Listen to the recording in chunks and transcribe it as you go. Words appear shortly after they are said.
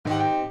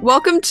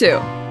Welcome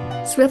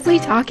to Swiftly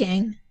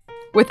Talking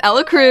with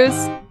Ella Cruz,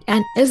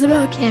 and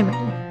Isabel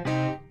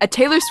Cameron, a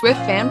Taylor Swift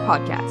fan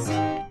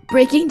podcast.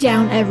 breaking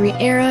down every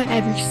era,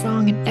 every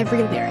song, and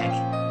every lyric.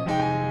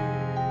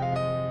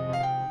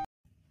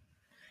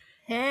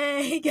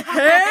 Hey guys!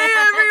 Hey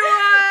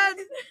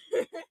everyone!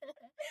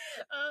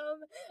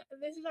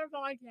 This is our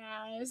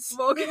podcast.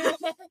 Welcome.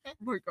 Oh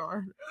my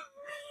god.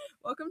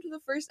 Welcome to the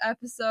first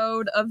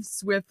episode of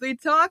Swiftly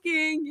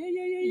Talking.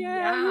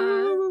 Yeah.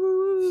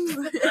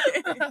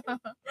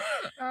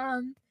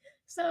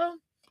 So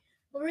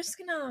we're just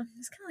gonna,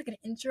 it's kind of like an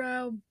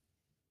intro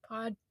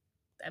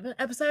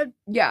episode.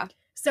 Yeah.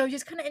 So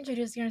just kind of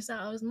introducing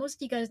ourselves. Most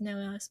of you guys know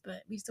us,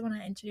 but we still want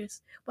to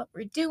introduce what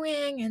we're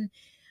doing and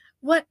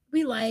what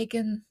we like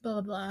and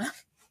blah, blah, blah.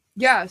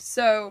 Yeah,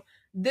 so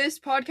this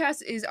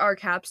podcast is our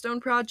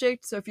capstone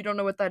project. So if you don't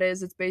know what that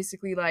is, it's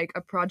basically like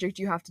a project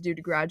you have to do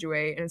to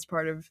graduate, and it's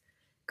part of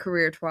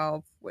Career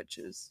 12, which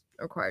is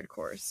a required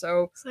course.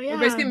 So yeah. we're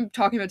basically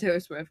talking about Taylor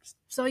Swift.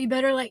 So you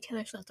better like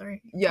Taylor Swift, or you're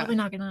Yeah. probably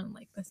not gonna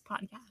like this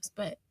podcast,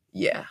 but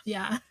Yeah.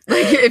 yeah.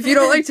 Like, if you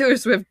don't like Taylor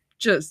Swift,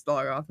 just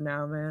log off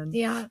now, man.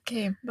 Yeah,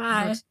 okay,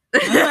 bye.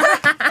 Sorry,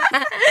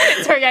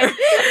 Sorry, guys.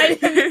 I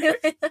didn't do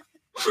it.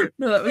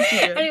 No, that was too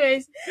good.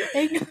 Anyways,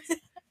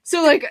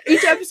 So, like,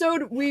 each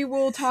episode, we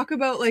will talk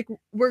about, like,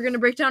 we're going to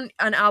break down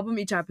an album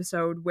each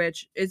episode,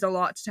 which is a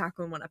lot to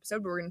tackle in one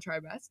episode, but we're going to try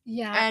our best.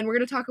 yeah. And we're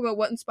going to talk about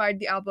what inspired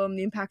the album,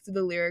 the impact of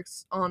the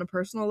lyrics on a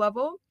personal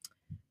level,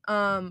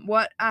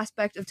 what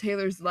aspect of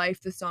Taylor's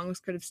life the songs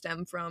could have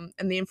stemmed from,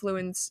 and the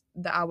influence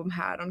the album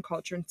had on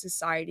culture and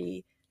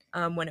society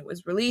when it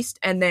was released,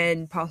 and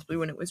then possibly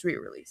when it was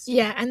re-released.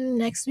 Yeah, and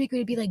next week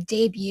would be like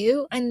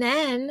debut, and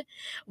then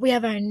we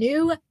have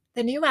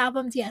the new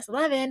album,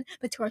 TS11,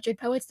 the Tortured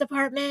Poets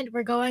Department.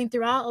 We're going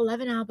through all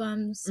 11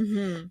 albums.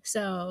 Mm-hmm.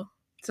 So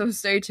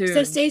stay tuned.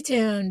 So stay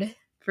tuned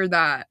for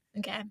that.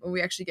 Okay. When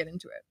we actually get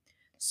into it.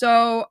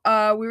 So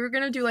we were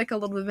gonna do like a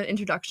little bit of an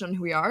introduction on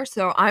who we are.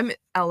 So I'm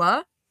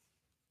Ella.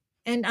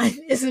 And I'm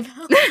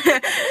Isabel.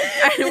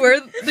 And we're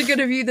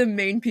gonna be the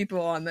main people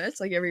on this,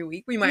 like every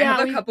week. We might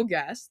have a couple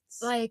guests.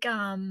 Like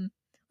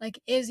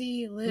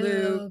Izzy,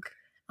 Luke.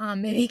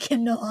 Maybe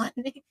Kim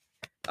Nolani.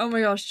 Oh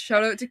my gosh,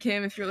 shout out to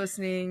Kim if you're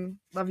listening.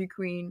 Love you,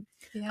 queen.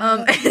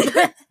 Yeah.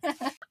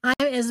 I'm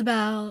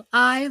Isabel.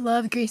 I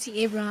love Gracie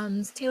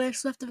Abrams, Taylor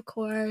Swift, of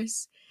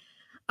course.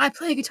 I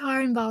play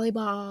guitar and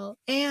volleyball,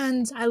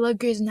 and I love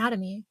Grey's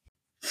Anatomy.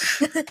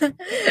 And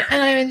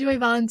I enjoy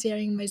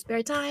volunteering in my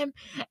spare time,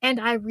 and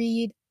I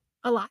read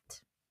a lot.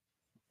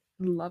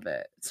 Love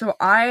it. So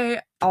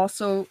I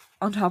also,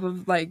 on top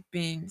of like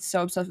being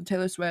so obsessed with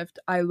Taylor Swift,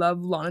 I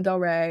love Lana Del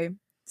Rey,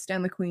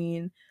 Stan the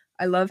Queen.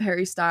 I love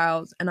Harry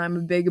Styles, and I'm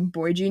a big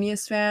Boy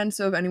Genius fan,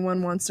 so if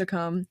anyone wants to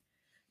come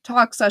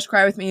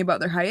talk/cry with me about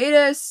their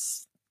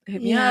hiatus,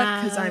 hit me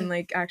up, because I'm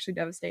like actually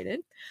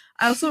devastated.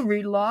 I also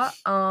read a lot,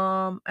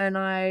 and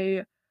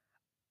I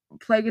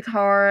play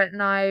guitar,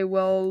 and I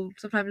will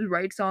sometimes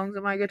write songs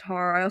on my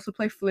guitar. I also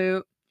play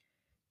flute,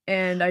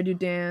 and I do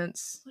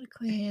dance. What a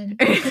queen.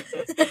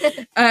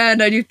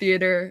 And I do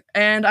theater,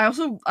 and I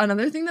also,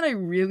 another thing that I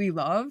really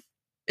love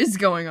is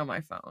going on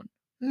my phone.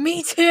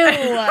 Me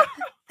too.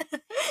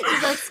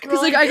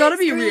 Because like I gotta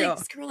be real.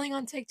 Scrolling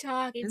on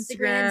TikTok,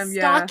 Instagram,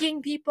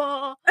 stalking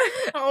people.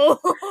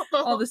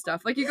 All this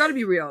stuff. Like you gotta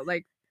be real.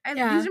 Like, and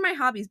these are my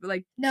hobbies, but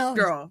like, no,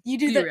 girl, you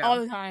do that real. all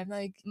the time.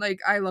 Like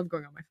I love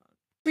going on my phone.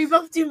 We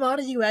both do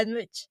Model UN,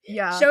 which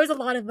Yeah. shows a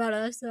lot about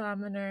us. So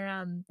I'm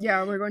gonna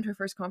Yeah, we're going to our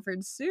first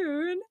conference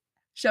soon.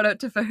 Shout out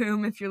to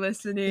Fahum if you're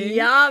listening.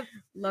 Yup.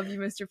 Love you,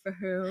 Mr.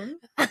 Fahum.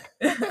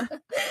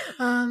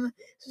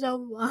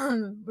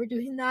 So we're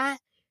doing that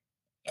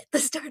at the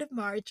start of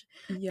March.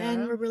 Yeah.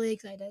 And we're really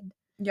excited.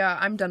 Yeah,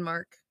 I'm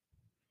Denmark.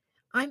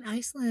 I'm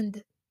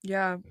Iceland.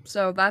 Yeah,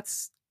 so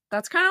that's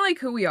kind of like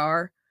who we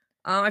are.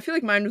 I feel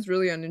like mine was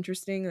really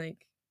uninteresting.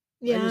 Like,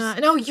 yeah,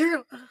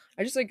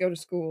 I just like go to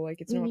school.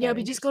 Like it's not. Yeah,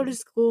 we just go to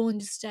school and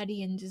just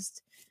study and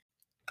just.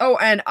 Oh,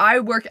 and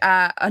I work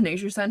at a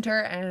nature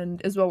center,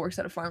 and Isabel works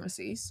at a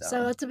pharmacy.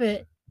 So that's a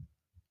bit.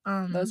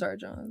 Those are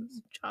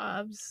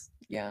jobs.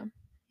 Yeah.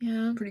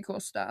 Yeah. Pretty cool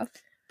stuff.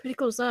 Pretty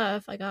cool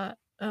stuff. I got.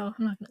 Oh,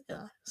 I'm not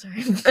gonna.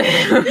 Sorry.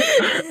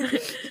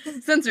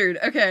 Censored.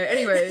 Okay.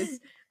 Anyways,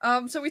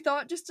 so we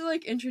thought just to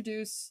like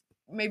introduce,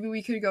 maybe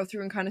we could go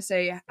through and kind of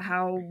say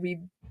how we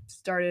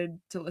started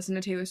to listen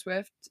to Taylor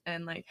Swift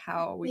and like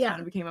how we kind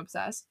of became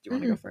obsessed. Do you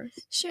want to go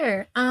first?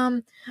 Sure.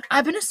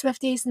 I've been a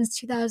Swiftie since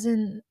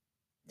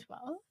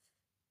 2012.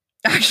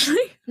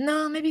 Actually?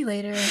 No, maybe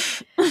later.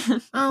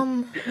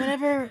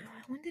 Whenever.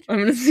 When did I'm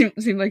gonna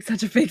seem like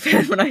such a fake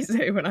fan when I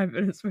say when I've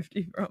been a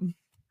Swiftie from.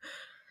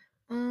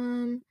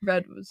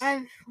 Red was.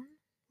 When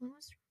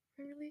was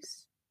the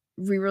re-release?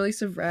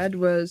 Re-release of Red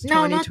was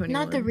 2021.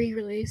 Not the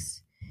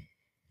re-release.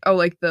 Oh,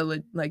 like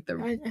the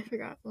I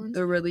forgot one.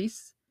 The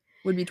release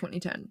would be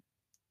 2010.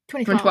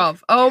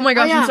 2012. Oh my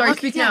gosh, I'm sorry.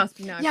 Okay, Speak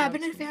now. Yeah, I've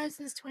been a fan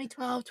since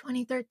 2012,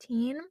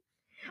 2013.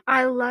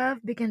 I love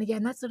Begin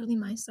Again. That's literally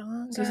my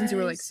song. So since you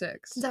were like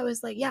 6. Since I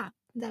was like,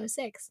 that was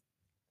 6.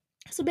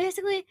 So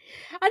basically,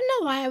 I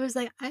don't know why I was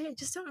like, I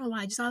just don't know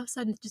why. Just all of a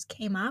sudden, it just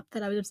came up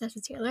that I was obsessed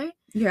with Taylor.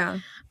 Yeah.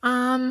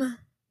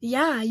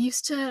 Yeah, I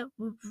used to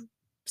go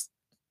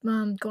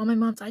on my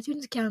mom's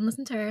iTunes account and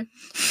listen to her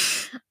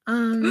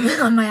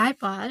on my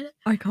iPod,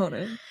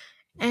 Iconic.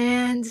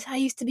 and I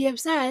used to be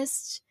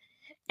obsessed.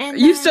 And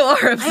You then, still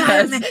are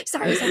obsessed.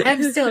 Sorry,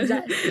 I'm still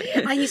obsessed.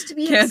 I used to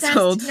be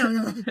Canceled.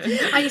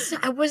 obsessed. No.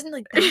 I wasn't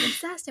like that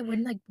obsessed. I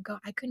wouldn't like go.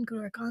 I couldn't go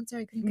to a concert.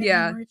 I couldn't get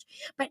Yeah. merch.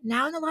 But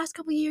now in the last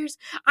couple years,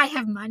 I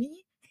have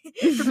money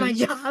for my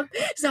job,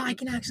 so I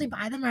can actually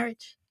buy the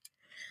merch.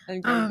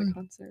 And go to the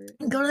concert.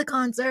 Go to the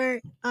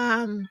concert.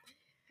 And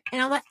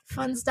all that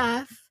fun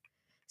stuff.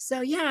 So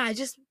yeah,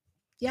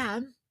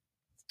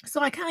 So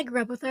I kind of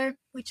grew up with her,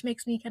 which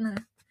makes me kind of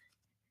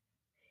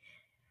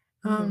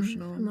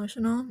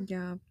emotional.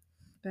 Yeah.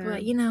 Fair.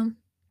 But yeah.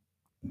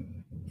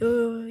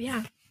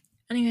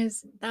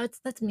 Anyways,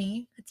 that's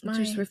me. That's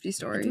your Swiftie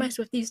story. It's my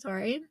Swiftie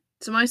story.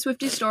 So my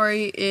Swiftie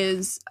story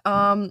is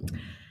I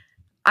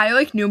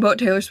like knew about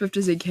Taylor Swift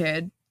as a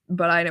kid,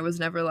 but I was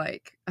never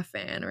like a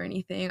fan or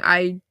anything.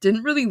 I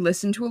didn't really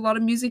listen to a lot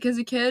of music as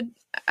a kid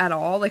at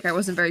all. Like I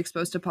wasn't very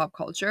exposed to pop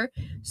culture.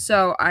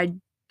 So I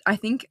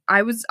think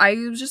I'm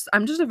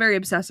just a very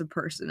obsessive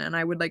person, and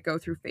I would like go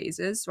through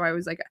phases. So I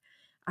was like,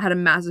 I had a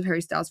massive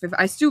Harry Styles phase.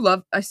 I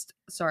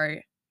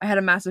had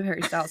a massive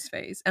Harry Styles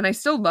phase, and I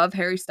still love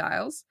Harry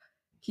Styles.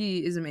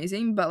 He is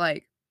amazing, but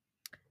like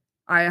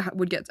I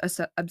would get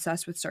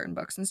obsessed with certain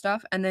books and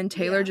stuff, and then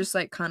Taylor just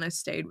like kind of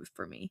stayed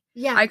for me.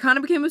 Yeah, I kind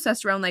of became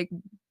obsessed around like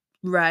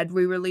Red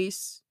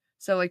re-release,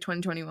 so like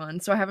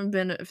 2021. So I haven't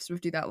been a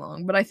Swiftie that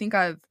long, but I think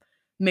I've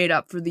made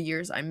up for the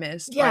years I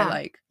missed by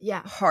like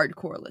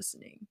hardcore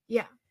listening.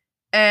 Yeah.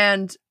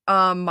 And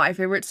my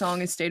favorite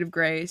song is State of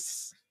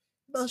Grace.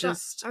 It's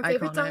just our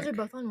favorite iconic. songs are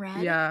both on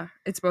Red. Yeah,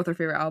 it's both our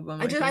favorite album.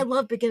 I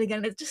love Begin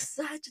Again. It's just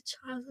such a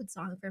childhood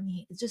song for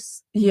me. It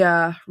just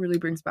really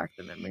brings back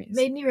the memories.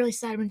 Made me really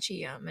sad when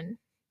she and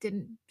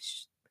didn't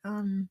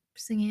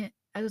sing it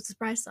as a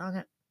surprise song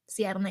at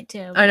Seattle Night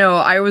 2. I know.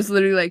 I was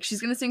literally like,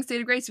 she's gonna sing State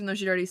of Grace even though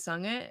she'd already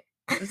sung it.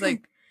 It was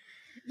like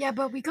yeah,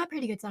 but we got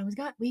pretty good songs.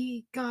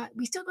 We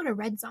still got a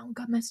Red song. We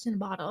got Message in a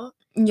Bottle.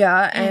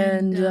 Yeah,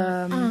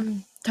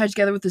 and Tied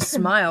Together with a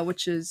Smile,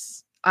 which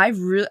is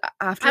after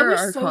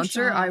our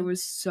concert, shocked. I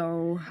was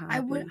so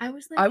happy. I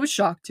was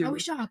shocked too. I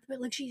was shocked, but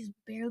like she's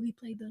barely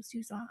played those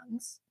two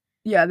songs.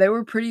 Yeah, they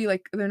were pretty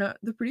they're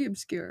pretty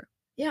obscure.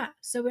 Yeah,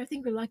 so I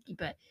think we're lucky,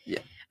 but yeah,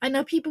 I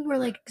know people were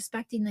like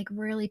expecting like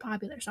really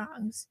popular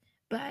songs,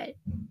 but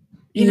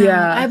you know,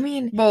 I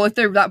mean, well, if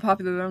they're that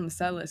popular, they're on the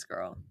set list,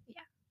 girl.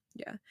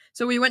 Yeah.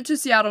 So we went to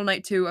Seattle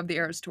Night 2 of the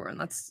Eras Tour, and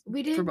that's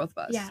for both of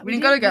us. Yeah, we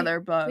didn't go together,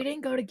 but we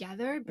didn't go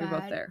together, but we were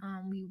both there.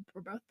 We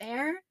were both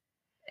there.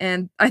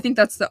 And I think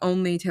that's the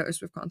only Taylor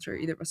Swift concert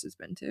either of us has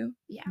been to.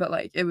 Yeah. But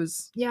like it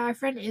was. Yeah, our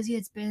friend Izzy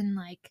has been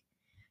like,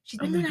 she's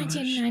been to the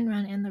 1989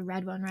 run and the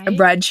Red one, right?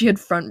 Red, she had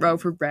front row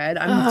for Red.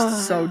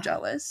 I'm so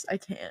jealous. I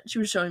can't. She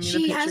was showing me the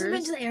pictures. She hasn't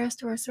been to the Eras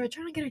Tour, so we're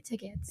trying to get her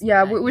tickets.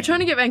 Yeah, we're trying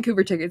to get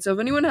Vancouver tickets. So if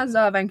anyone has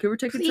Vancouver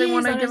tickets they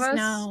want to give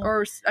us,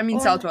 or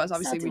sell to us.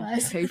 Obviously, we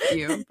pay for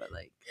you, but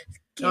like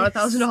not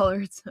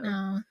 $1,000. So.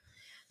 No,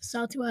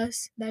 sell to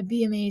us. That'd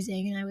be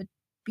amazing, and I would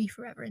be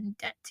forever in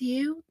debt to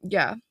you.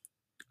 Yeah,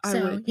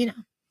 I would. You know.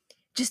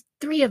 Just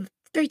three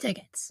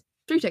tickets.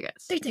 3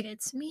 tickets. 3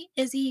 tickets. Me,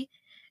 Izzy,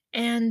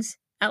 and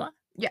Ella.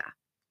 Yeah.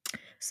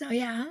 So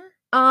yeah.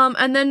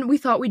 And then we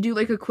thought we'd do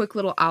like a quick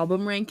little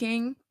album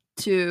ranking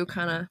to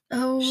kind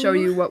of show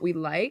you what we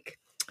like.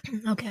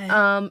 Okay.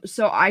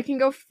 So I can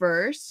go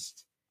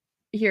first.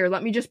 Here,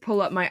 let me just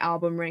pull up my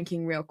album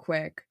ranking real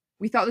quick.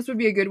 We thought this would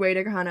be a good way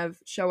to kind of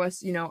show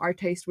us, our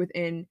taste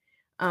within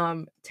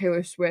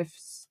Taylor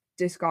Swift's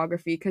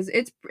discography, because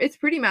it's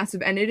pretty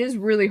massive, and it is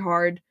really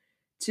hard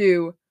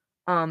to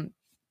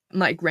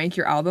like rank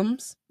your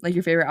albums, like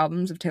your favorite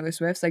albums of Taylor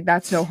Swift's. Like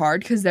that's so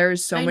hard because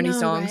there's so many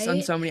songs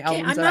on so many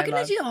albums. I'm not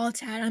gonna do all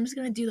 10. I'm just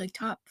gonna do like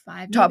top 5.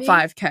 Maybe. Top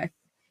 5. Okay,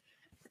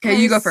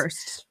 you go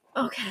first.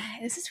 Okay,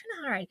 this is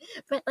kind of hard,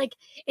 but like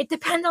it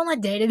depends on the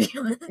day, to be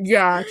honest.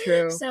 Yeah,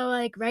 true. So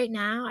like right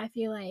now, I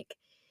feel like,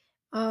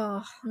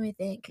 let me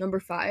think. Number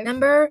 5.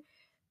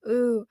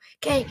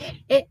 Okay.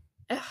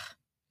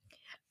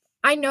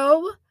 I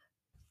know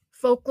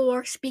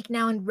Folklore, Speak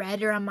Now, and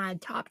Red are on my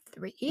top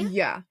 3.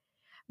 Yeah.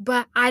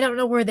 But I don't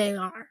know where they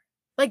are.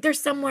 Like, they're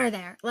somewhere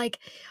there. Like,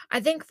 I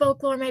think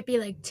Folklore might be,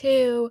 like,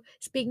 2,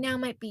 Speak Now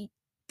might be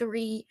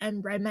 3,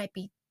 and Red might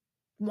be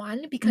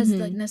 1 because of,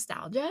 like,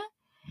 nostalgia.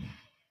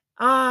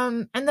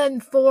 And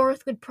then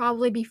 4th would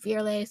probably be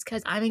Fearless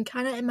because I'm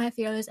kind of in my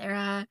Fearless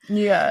era.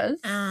 Yes.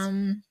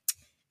 And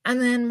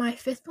then my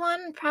 5th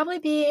one would probably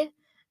be,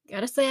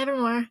 gotta say,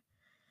 Evermore.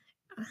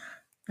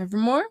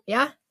 Evermore?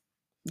 Yeah.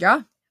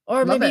 Yeah.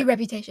 Or maybe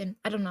Reputation.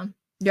 I don't know.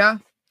 Yeah.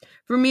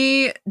 For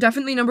me,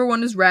 definitely number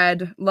 1 is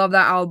Red. Love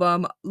that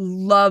album.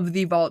 Love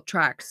the Vault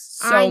tracks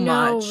so much. I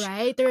know,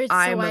 right? They're so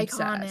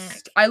iconic.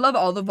 Obsessed. I love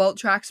all the Vault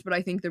tracks, but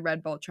I think the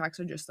Red Vault tracks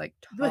are just like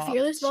top The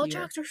Fearless tier. Vault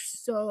tracks are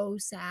so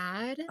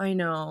sad. I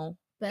know.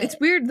 but It's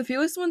weird. The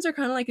Fearless ones are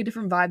kind of like a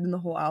different vibe than the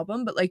whole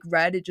album, but like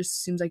Red, it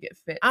just seems like it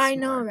fits. I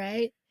know, more.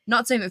 right?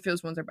 Not saying that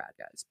Fearless ones are bad,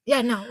 guys.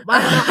 Yeah, no.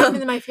 I'm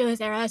in my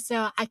Fearless era,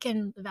 so I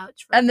can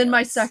vouch for And then my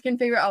Fearless. second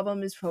favorite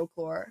album is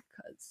Folklore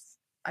because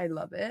I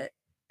love it.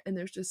 And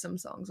there's just some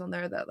songs on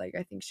there that like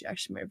I think she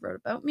actually might have wrote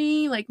about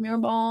me, like Mirror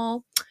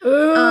Ball.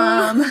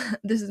 Ooh.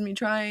 This Is Me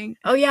Trying.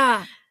 Oh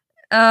yeah.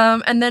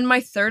 And then my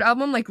third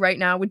album, like right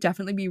now, would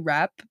definitely be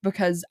Rep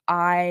because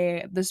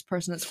this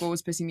person at school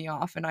was pissing me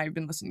off, and I've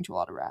been listening to a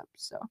lot of rap.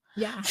 So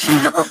Yeah.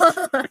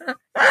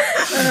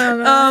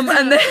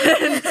 and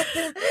then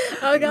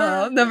oh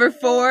god. number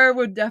 4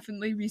 would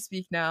definitely be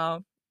Speak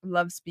Now.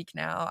 Love Speak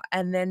Now.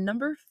 And then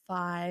number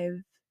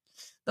 5,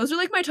 those are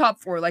like my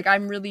top 4. Like I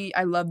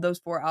love those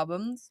 4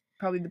 albums,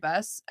 probably the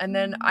best. And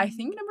then I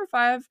think number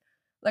 5,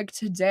 like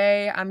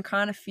today, I'm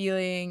kind of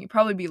feeling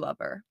probably be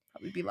Lover.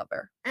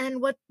 And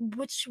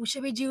which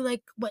should we do?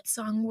 Like what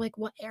song? Like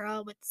what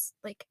era? What's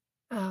like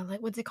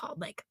what's it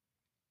called? Like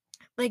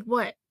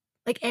what?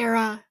 Like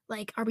era?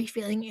 Like are we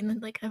feeling in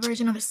like a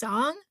version of a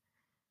song?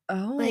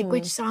 Oh. Like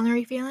which song are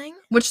we feeling?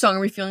 Which song are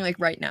we feeling like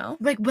right now?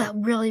 Like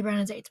what really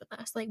resonates with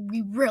us? Like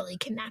we really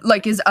connect.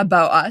 Like is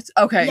about us.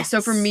 Okay,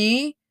 so for Yes.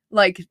 me,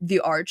 like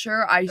The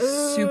Archer, I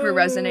super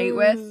resonate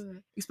with,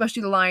 Ooh.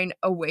 especially the line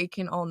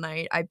 "Awaken all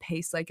night, I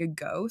pace like a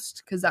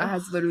ghost," because that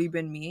has literally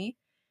been me,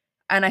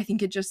 and I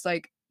think it just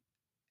like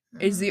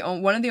is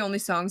one of the only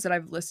songs that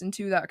I've listened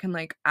to that can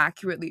like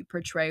accurately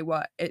portray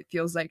what it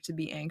feels like to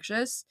be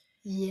anxious.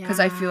 Yeah. Because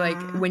I feel like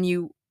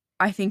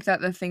I think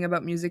that the thing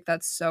about music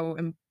that's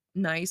so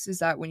nice is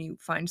that when you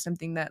find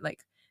something that like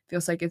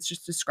feels like it's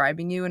just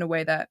describing you in a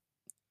way that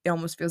it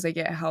almost feels like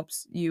it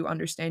helps you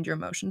understand your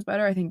emotions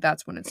better, I think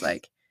that's when it's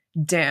like,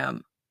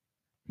 damn,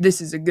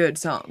 this is a good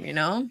song, you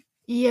know?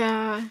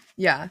 Yeah.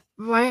 Yeah.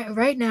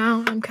 Right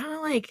now, I'm kind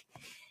of like,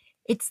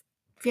 it's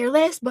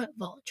Fearless, but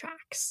Vault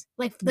Tracks.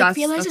 Like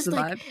Fearless is the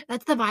like vibe.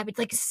 that's the vibe. It's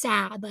like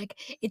sad. Like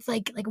it's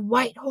like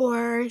White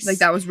Horse. Like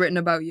that was written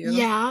about you.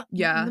 Yeah.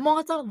 Yeah. Well,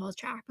 it's not a Vault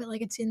Track, but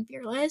like it's in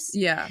Fearless.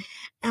 Yeah.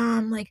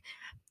 Like,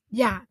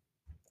 yeah.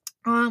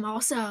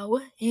 Also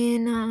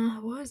in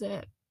what was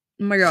it?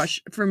 Oh my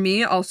gosh. For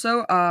me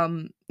also,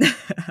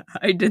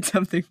 I did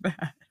something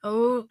bad.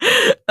 Oh.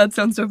 That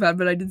sounds so bad,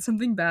 but I did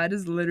something bad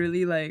is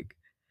literally like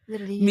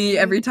Literally me you.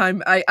 every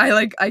time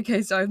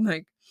so I'm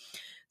like,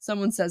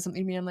 someone says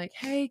something to me, I'm like,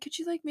 hey, could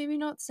you like maybe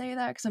not say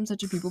that because I'm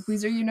such a people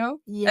pleaser, you know?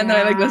 Yeah. And then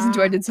I like listened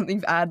to I did something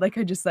bad, like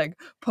I just like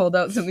pulled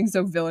out something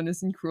so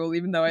villainous and cruel,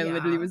 even though I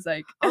literally was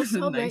like,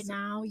 also nice. right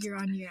now you're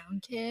on your own,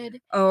 kid.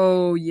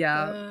 Oh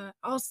yeah.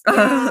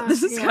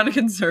 This is kind of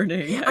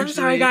concerning. Actually. I'm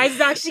sorry, guys.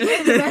 It's actually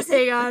kind of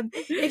depressing.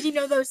 If you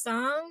know those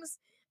songs,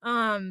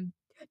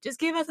 just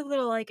give us a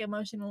little like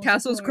emotional.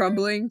 Castle's support.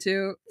 Crumbling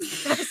too.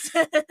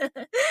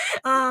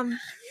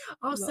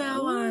 Also,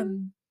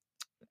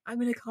 I'm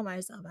gonna call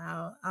myself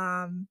out.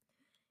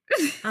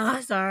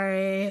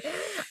 Sorry.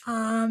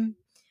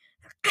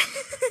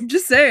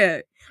 Just say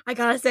it. I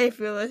gotta say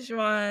Foolish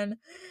One.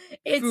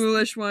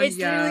 Foolish One, it's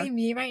yeah. literally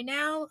me right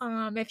now.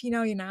 If you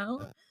know, you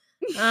know.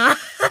 Yeah.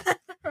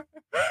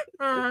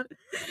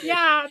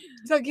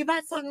 So give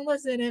that song a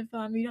listen if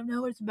you don't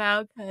know what it's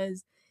about,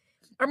 because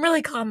I'm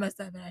really calling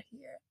myself out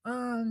here.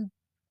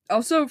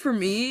 Also for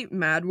me,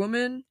 Mad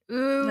Woman.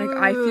 Ooh. Like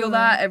I feel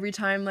that every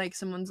time like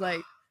someone's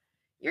like,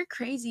 you're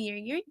crazy or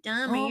you're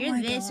dumb or you're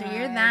this or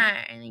you're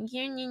that, and like,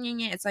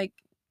 it's like,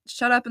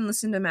 shut up and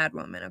listen to Mad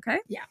Woman, okay?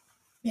 Yeah.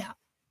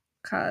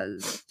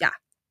 Cause yeah.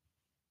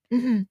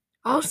 Mm-hmm.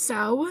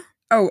 Also,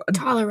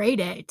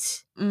 Tolerate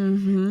It.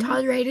 Mm-hmm.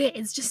 Tolerate It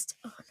is just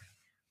I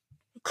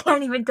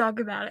can't even talk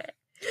about it.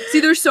 See,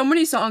 there's so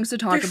many songs to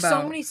talk There's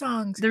about. so many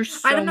songs.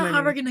 There's so I don't know many.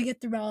 how we're gonna get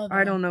through all of them.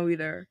 I don't know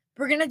either.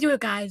 We're gonna do it,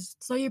 guys.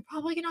 So you're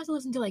probably gonna have to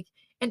listen to like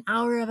an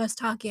hour of us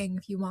talking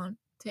if you want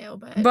to,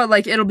 but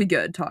like it'll be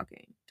good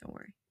talking. Don't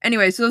worry.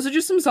 Anyway, so those are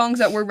just some songs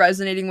that we're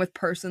resonating with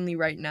personally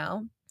right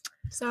now.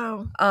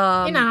 So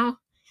you know,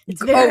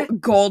 it's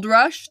Gold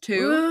Rush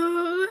too.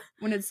 Ooh.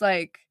 When it's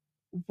like,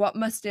 what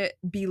must it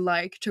be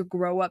like to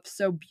grow up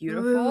so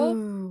beautiful?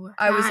 Ooh,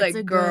 I was like,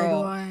 a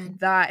girl, good one.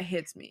 that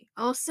hits me.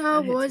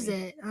 Also, what was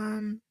it? I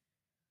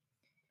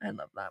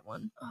love that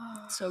one.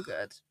 So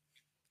good.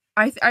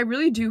 I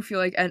really do feel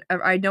like, and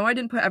I know I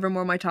didn't put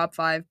Evermore in my top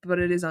 5, but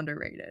it is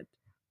underrated.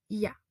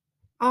 Yeah.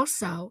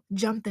 Also,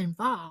 Jump and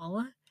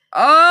Fall.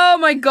 Oh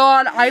my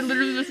god, I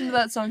literally listened to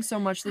that song so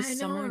much this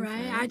summer. I know,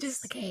 right? I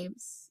just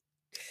it's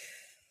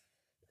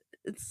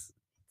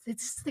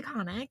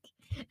iconic.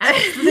 And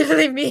it's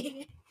literally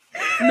me.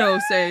 No,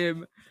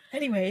 same.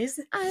 Anyways,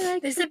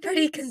 this is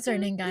pretty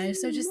concerning, guys.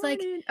 So just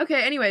like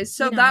okay. Anyways,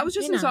 so that was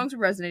just some songs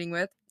we're resonating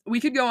with. We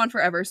could go on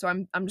forever, so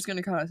I'm just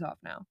gonna cut us off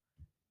now,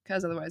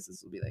 because otherwise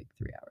this will be like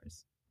 3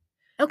 hours.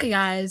 Okay,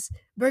 guys,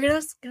 we're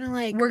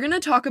gonna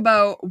talk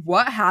about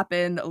what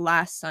happened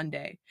last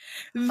Sunday.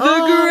 The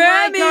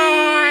Grammys.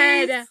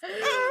 My God.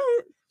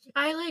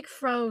 I like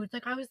froze.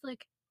 Like I was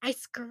like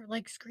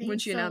screamed when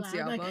she announced the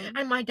album. Like,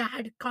 and my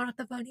dad got off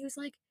the phone. He was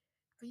like,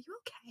 "Are you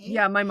okay?"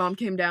 Yeah, my mom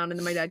came down and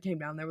then my dad came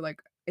down. They were like,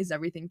 "Is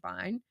everything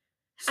fine?"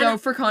 So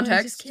for I just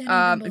context, can't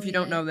even if you believe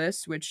don't it. know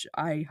this, which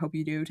I hope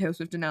you do, Taylor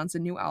Swift announced a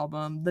new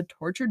album, The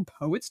Tortured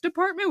Poets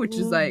Department, which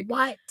is like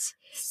what?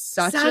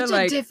 such Such a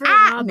like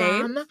different name.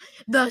 album.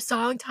 The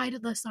song title,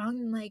 the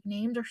song like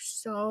names are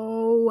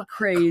so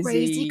Crazy.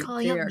 crazy.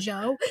 Calling They Up are-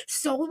 Joe,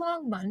 So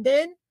Long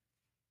London.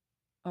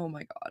 Oh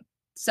my god.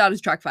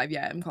 Saddest track 5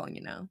 yet, I'm calling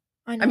it now.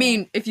 I know. I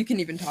mean, if you can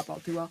even top All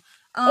Too Well.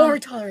 or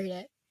Tolerate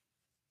It.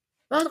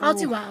 Well, all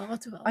too oh, well. All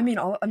too well. I mean,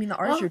 the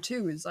Archer Oh.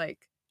 too is like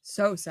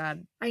so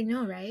sad. I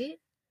know, right?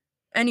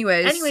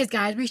 Anyways,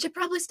 guys, we should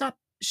probably stop.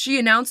 she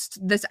announced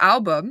this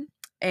album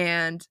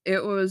and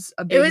it was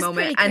a It big was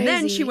moment. pretty And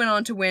then she crazy. went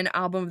on to win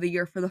Album of the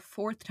Year for the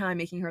 4th time,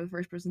 making her the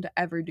first person to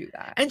ever do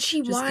that. And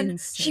she Just won.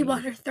 She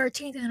won insane. her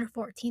 13th and her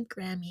 14th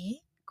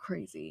Grammy.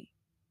 Crazy.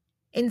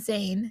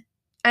 Insane.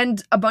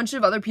 And a bunch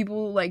of other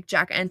people like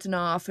Jack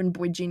Antonoff and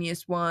Boy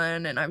Genius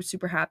won, and I was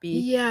super happy.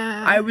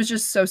 Yeah. I was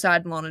just so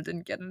sad Lana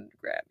didn't get a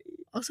Grammy.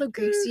 Also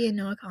Gracie and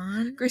Noah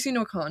Khan. Gracie and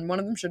Noah Khan, one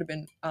of them should have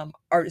been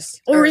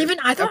artist. Or even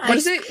I thought what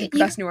is Ice- it? even-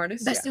 Best new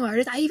artist. Best new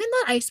artist. I even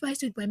thought Ice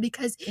Spice would win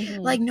because Mhm.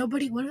 like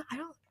nobody would. I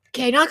don't.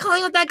 Okay, not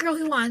calling out that girl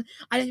who won.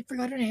 I didn't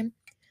forgot her name.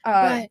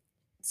 uh, But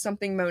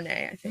something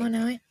Monet, I think.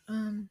 Monet.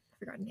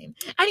 Forgot her name.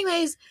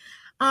 Anyways,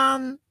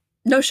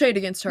 No shade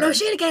against her. no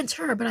shade against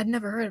her, but I've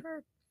never heard of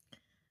her.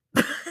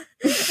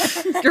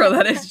 Girl,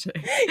 that is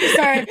shade.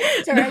 Sorry.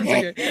 No,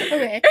 Okay.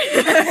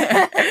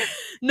 it's Okay.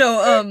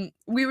 No,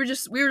 we were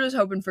just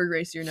hoping for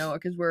Gracie or Noah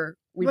because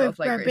we both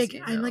like we're Gracie.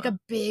 big. and I'm like Noah. a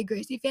big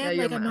Gracie Yeah, fan.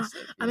 you're like I'm not.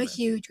 massive, I'm you're a massive.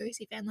 huge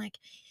Gracie fan. Like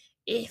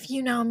if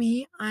you know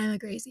me, I'm a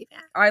Gracie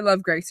fan. I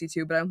love Gracie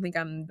too, but I don't think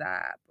I'm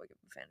that big of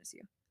a fan as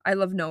you. I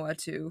love Noah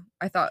too.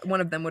 I thought one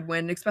of them would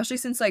win, especially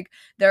since like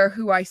they're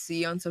who I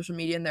see on social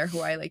media and they're who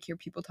I like hear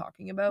people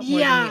talking about more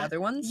than the Yeah, other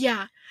ones.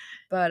 Yeah.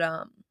 But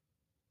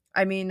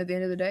I mean, at the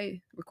end of the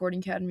day, Recording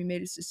Academy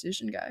made its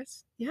decision,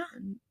 guys. Yeah.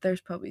 And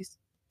they've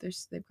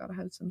got to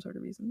have some sort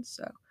of reasons.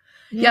 So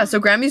yeah, so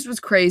Grammys was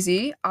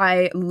crazy.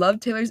 I love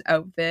Taylor's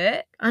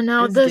outfit. I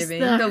know It was this.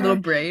 giving. The little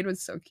braid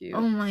was so cute.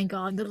 Oh my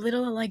god, the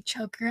little like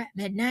choker at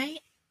midnight.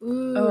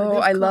 Ooh, Oh,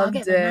 this I clog loved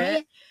at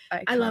midnight.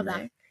 it. I love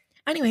that. Iconic.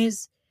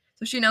 Anyways,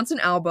 So she announced an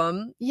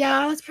album,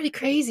 yeah, that's pretty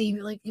crazy.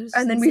 Like it was.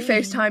 and then we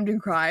insane. FaceTimed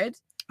and cried.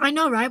 I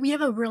know, right? We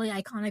have a really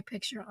iconic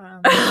picture.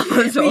 I'm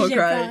so we should,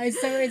 crying. it's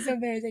so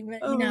embarrassing, but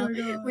Oh you know, my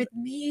God. with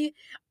me,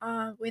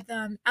 with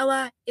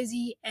Ella,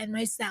 Izzy, and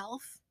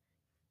myself.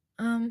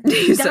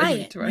 You said me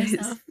Diet twice.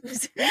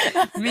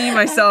 myself. Me,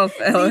 myself,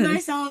 Ellen. Me,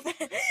 myself.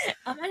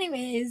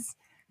 Anyways.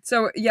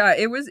 So yeah,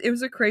 it was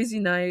a crazy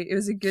night. It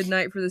was a good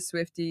night for the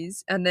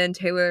Swifties, and then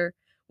Taylor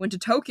went to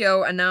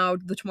Tokyo, and now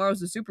tomorrow's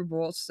the Super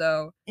Bowl,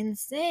 so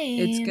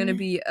Insane. it's gonna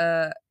be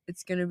a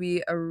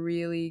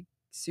really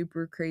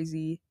super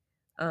crazy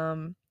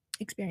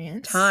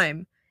experience.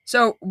 time.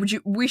 So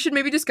we should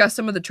maybe discuss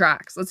some of the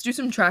tracks. Let's do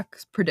some track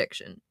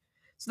prediction.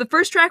 So the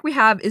first track we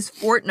have is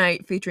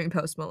Fortnite featuring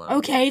Post Malone.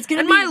 Okay, it's gonna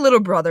And be. my little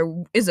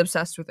brother is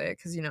obsessed with it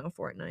because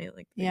Fortnite,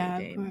 like the Yeah,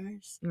 video of game.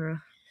 course. Ugh.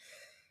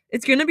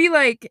 It's gonna be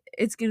like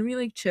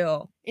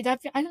chill. I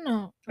don't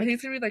know. I think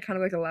it's gonna be like kind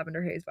of like a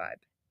Lavender Haze vibe.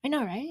 I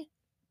know, right?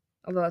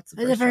 Although that's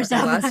The first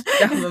track, album. the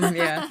last album,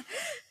 yeah.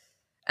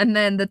 And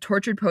then the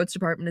Tortured Poets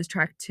Department is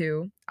track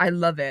 2. I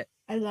love it.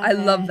 I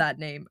love that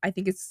name. I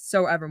think it's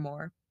so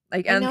Evermore.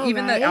 Like, I and know,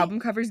 even right? the album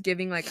cover's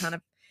giving like kind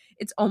of,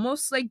 it's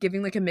almost like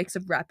giving like a mix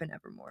of rap and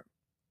Evermore,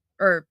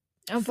 or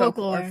And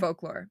folklore.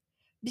 folklore.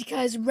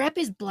 Because rap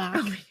is black,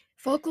 Oh my-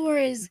 folklore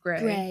is Gray.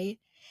 gray,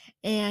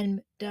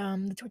 and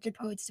the Tortured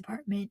Poets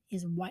Department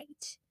is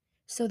white.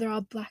 So they're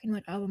all black and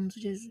white albums,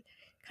 which is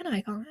kind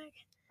of iconic.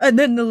 And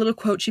then the little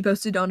quote she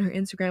posted on her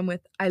Instagram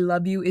with "I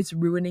love you, it's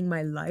ruining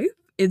my life."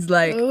 It's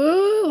like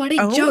Ooh, what did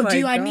oh Joe my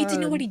do? I need to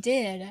know God. what he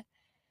did.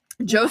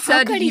 Joe How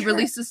said could he he hurt-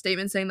 released a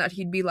statement saying that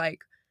he'd be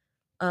like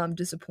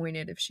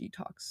disappointed if she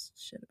talks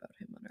shit about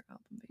him on her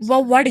album. Well,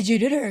 basically. what did you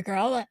do to her,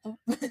 girl?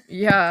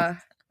 Yeah.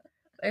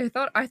 I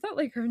thought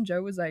like her and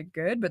Joe was like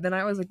good, but then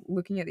I was like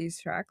looking at these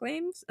track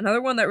names.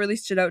 Another one that really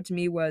stood out to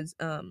me was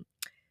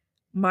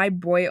My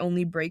Boy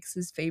Only Breaks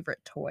His Favorite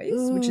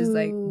Toys, which is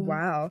like Ooh.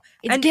 wow.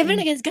 It's And- giving.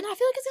 It's gonna. I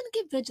feel like it's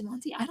gonna give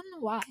Vigilante. I don't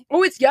know why.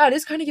 Oh, it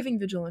is kind of giving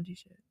vigilante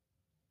shit.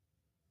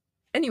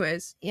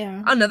 Anyways,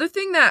 Yeah. another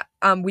thing that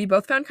we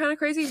both found kind of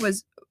crazy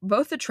was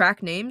both the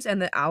track names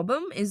and the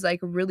album is like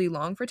really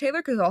long for Taylor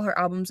because all her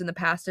albums in the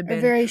past have Are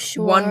been very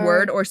short. one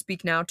word or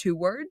Speak Now 2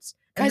 words.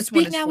 And Because this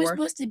one Speak is Now was 4.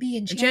 supposed to be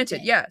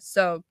Enchanted, yeah.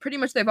 So pretty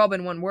much they've all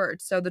been one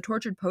word. So the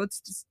Tortured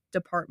Poets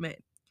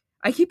Department.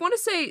 I keep want to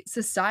say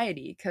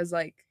Society because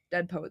like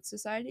Dead Poets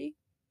Society.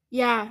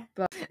 Yeah.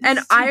 And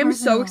It's too I am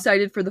so personal.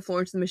 excited for the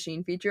Florence and the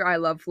Machine feature. I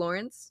love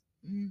Florence.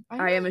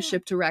 I am know. a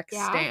Ship to Wreck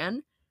Yeah.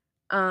 stan.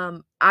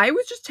 I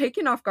was just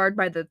taken off guard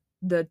by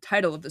the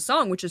title of the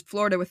song, which is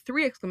Florida with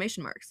 3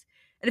 exclamation marks.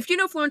 And if you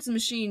know Florence and the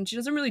Machine, she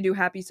doesn't really do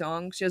happy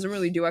songs. She doesn't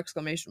really do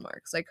exclamation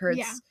marks. Like hers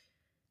Yeah.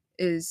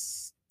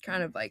 is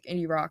kind of like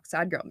indie rock,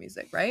 sad girl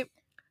music, right?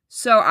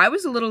 So I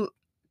was a little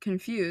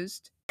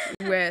confused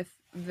with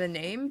the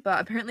name,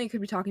 but apparently it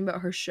could be talking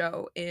about her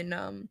show in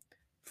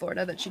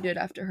Florida that she did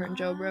after her and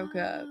Joe broke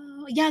up.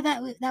 Oh, yeah, that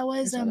I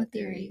was saw that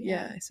theory.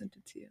 Yeah, I sent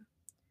it to you.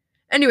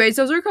 Anyways,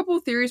 those are a couple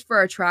of theories for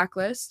our track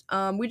list.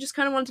 We just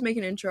kind of wanted to make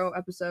an intro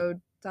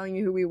episode telling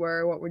you who we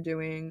were, what we're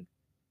doing.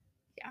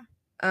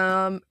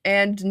 Yeah.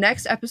 And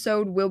next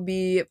episode will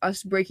be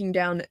us breaking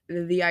down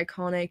the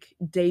iconic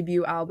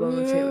debut album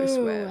of Taylor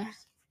Swift.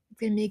 It's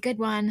gonna be a good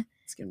one.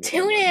 It's gonna be a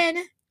Tune good one.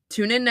 in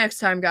Tune in next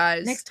time,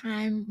 guys. next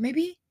time.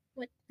 Maybe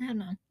what? I don't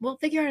know. We'll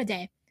figure out a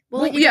day.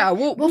 We'll figure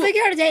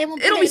out a day, and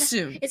we'll. It'll be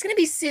soon. It's gonna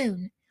be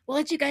soon. We'll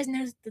let you guys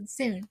know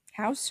soon.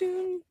 How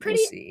soon?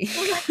 Pretty.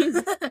 We'll see.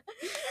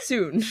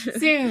 Soon.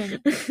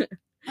 Soon.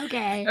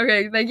 Okay.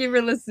 Okay. Thank you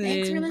for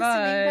listening. Thanks for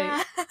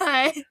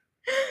listening.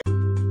 Bye.